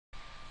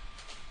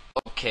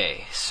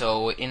Okay,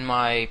 so in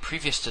my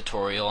previous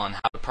tutorial on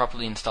how to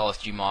properly install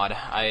SGmod,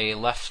 I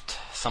left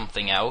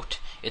something out.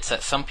 It's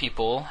that some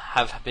people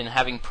have been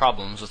having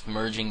problems with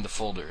merging the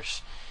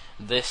folders.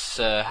 This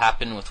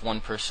happened with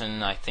one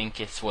person. I think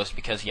it was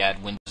because he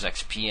had Windows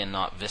XP and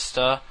not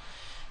Vista.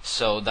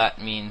 So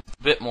that means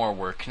a bit more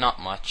work,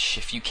 not much.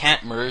 If you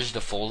can't merge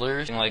the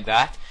folders like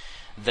that,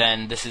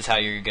 then this is how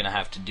you're gonna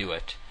have to do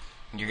it.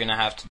 You're gonna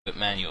have to do it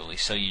manually.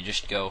 So you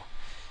just go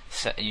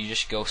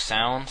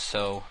sound.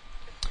 So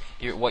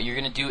what you're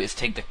going to do is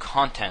take the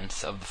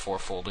contents of the 4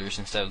 folders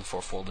instead of the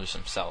 4 folders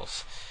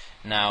themselves.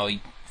 Now,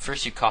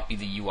 first you copy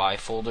the UI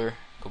folder,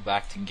 go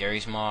back to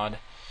Gary's Mod,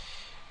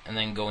 and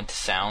then go into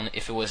sound.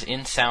 If it was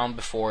in sound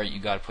before, you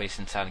got to place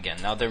it in sound again.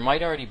 Now, there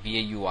might already be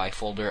a UI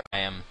folder. I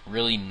am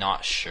really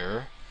not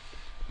sure,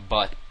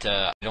 but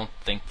I don't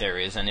think there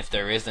is. And if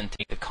there is, then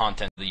take the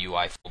content of the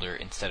UI folder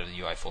instead of the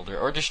UI folder,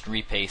 or just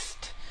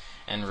repaste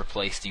and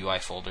replace the UI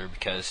folder,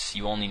 because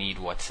you only need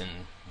what's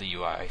in the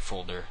UI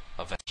folder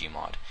of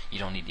SGmod. You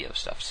don't need the other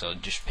stuff, so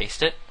just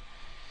paste it.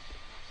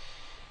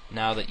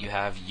 Now that you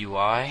have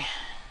UI,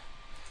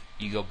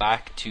 you go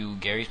back to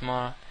Gary's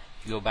Mod,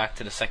 you go back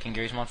to the second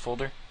Gary's Mod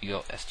folder, you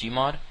go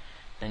SGmod,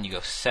 then you go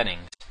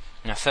settings.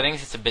 Now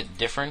settings is a bit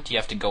different. You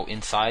have to go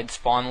inside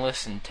spawn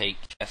list and take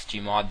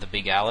SGmod the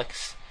Big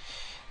Alex.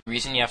 The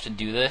reason you have to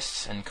do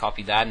this and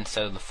copy that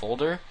instead of the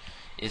folder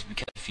is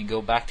because if you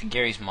go back to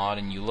Gary's Mod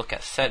and you look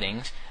at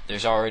settings,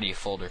 there's already a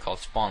folder called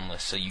spawn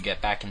list, so you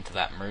get back into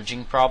that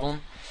merging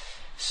problem.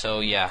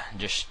 So yeah,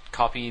 just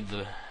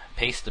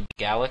paste the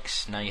Big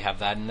Alex. Now you have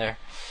that in there.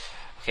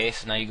 Okay,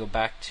 so now you go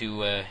back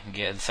to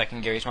get the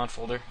second Gary's Mod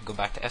folder, go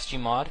back to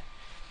SGmod,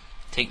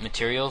 take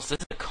materials. This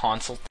is a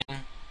console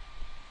thing.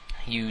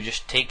 You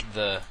just take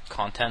the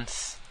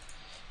contents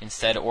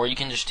instead, or you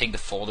can just take the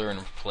folder and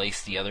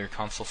replace the other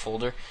console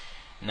folder.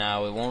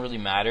 Now it won't really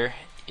matter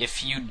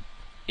if you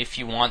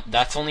want.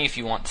 That's only if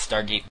you want the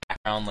Stargate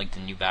background, like the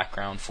new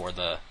background for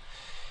the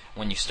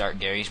when you start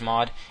Gary's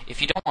Mod.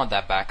 If you don't want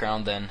that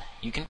background, then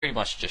you can pretty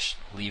much just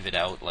leave it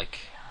out, like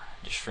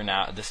just for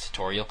now this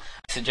tutorial.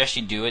 I suggest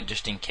you do it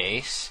just in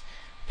case.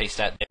 Paste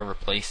that there,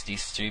 replace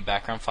these 3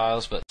 background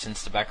files, but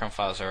since the background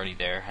files are already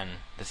there and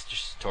this is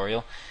just a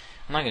tutorial,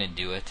 I'm not going to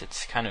do it.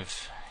 It's kind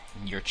of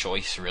your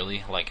choice,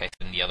 really, like I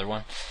said in the other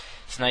one.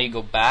 So now you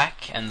go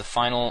back, and the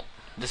final,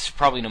 this is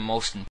probably the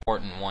most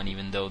important one,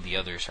 even though the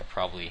others are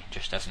probably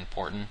just as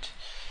important.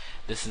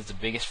 This is the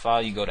biggest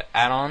file. You go to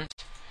add-ons.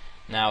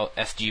 Now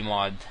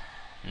SGmod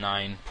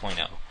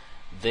 9.0.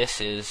 This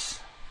is,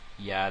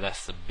 yeah,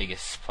 that's the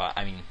biggest file.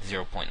 I mean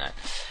 0.9.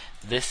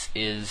 This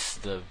is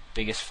the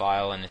biggest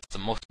file, and it's the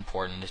most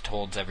important. It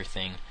holds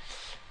everything.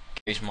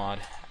 Gary's Mod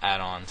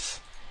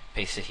add-ons.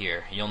 Paste it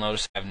here. You'll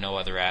notice I have no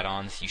other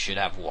add-ons. You should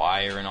have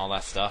Wire and all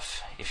that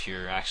stuff if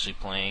you're actually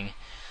playing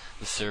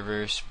the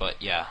servers. But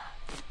yeah,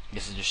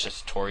 this is just a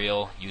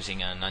tutorial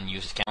using an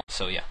unused account.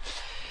 So yeah,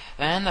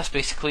 and that's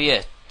basically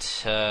it.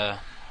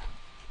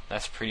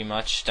 That's pretty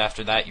much,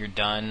 after that you're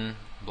done,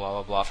 blah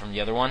blah blah from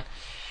the other one.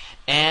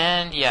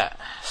 And yeah,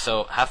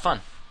 so have fun.